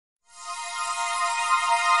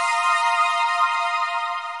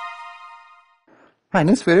Hi, in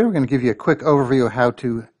this video we're going to give you a quick overview of how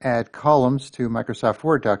to add columns to a Microsoft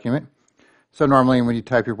Word document. So normally when you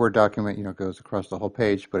type your Word document, it goes across the whole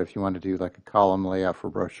page, but if you want to do like a column layout for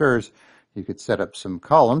brochures, you could set up some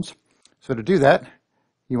columns. So to do that,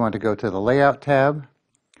 you want to go to the Layout tab,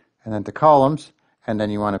 and then to Columns, and then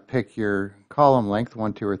you want to pick your column length,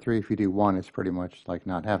 1, 2, or 3. If you do 1, it's pretty much like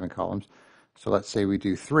not having columns. So let's say we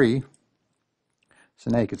do 3.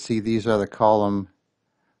 So now you can see these are the column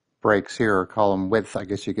breaks here, or column width, I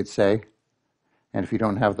guess you could say. And if you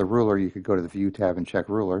don't have the ruler, you could go to the View tab and check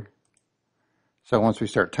ruler. So once we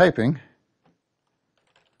start typing,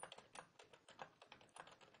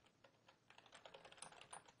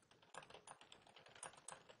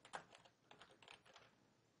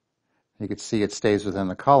 you can see it stays within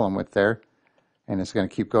the column width there, and it's going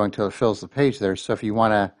to keep going until it fills the page there. So if you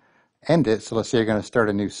want to end it, so let's say you're going to start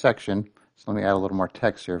a new section. So let me add a little more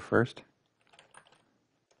text here first.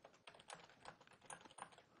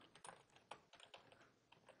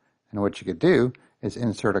 And what you could do is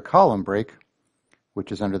insert a column break, which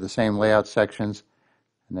is under the same layout sections,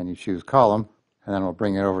 and then you choose column, and then we'll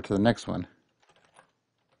bring it over to the next one.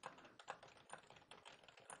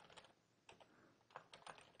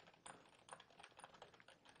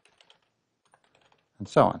 And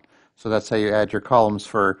so on. So that's how you add your columns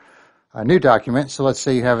for a new document. So let's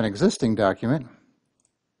say you have an existing document.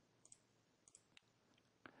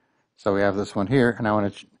 So we have this one here, and I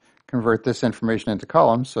want to convert this information into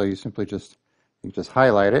columns. So you simply just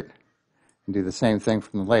highlight it and do the same thing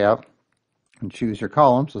from the layout and choose your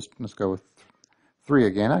columns. Let's go with 3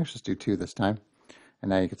 again. I'll just do 2 this time. And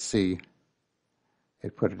now you can see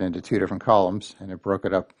it put it into 2 different columns, and it broke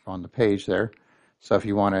it up on the page there. So if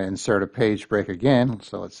you want to insert a page break again,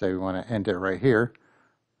 so let's say we want to end it right here,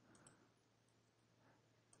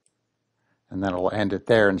 and then it'll end it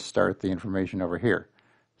there and start the information over here.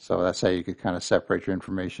 So that's how you could kind of separate your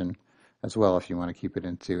information as well if you want to keep it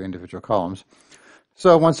into individual columns.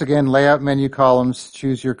 So once again, layout menu, columns,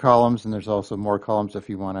 choose your columns, and there's also more columns if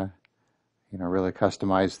you want to really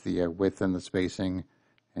customize the width and the spacing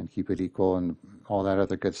and keep it equal and all that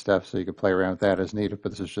other good stuff. So you can play around with that as needed,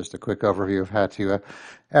 but this is just a quick overview of how to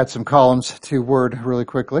add some columns to Word really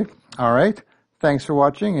quickly. All right, thanks for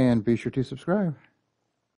watching, and be sure to subscribe.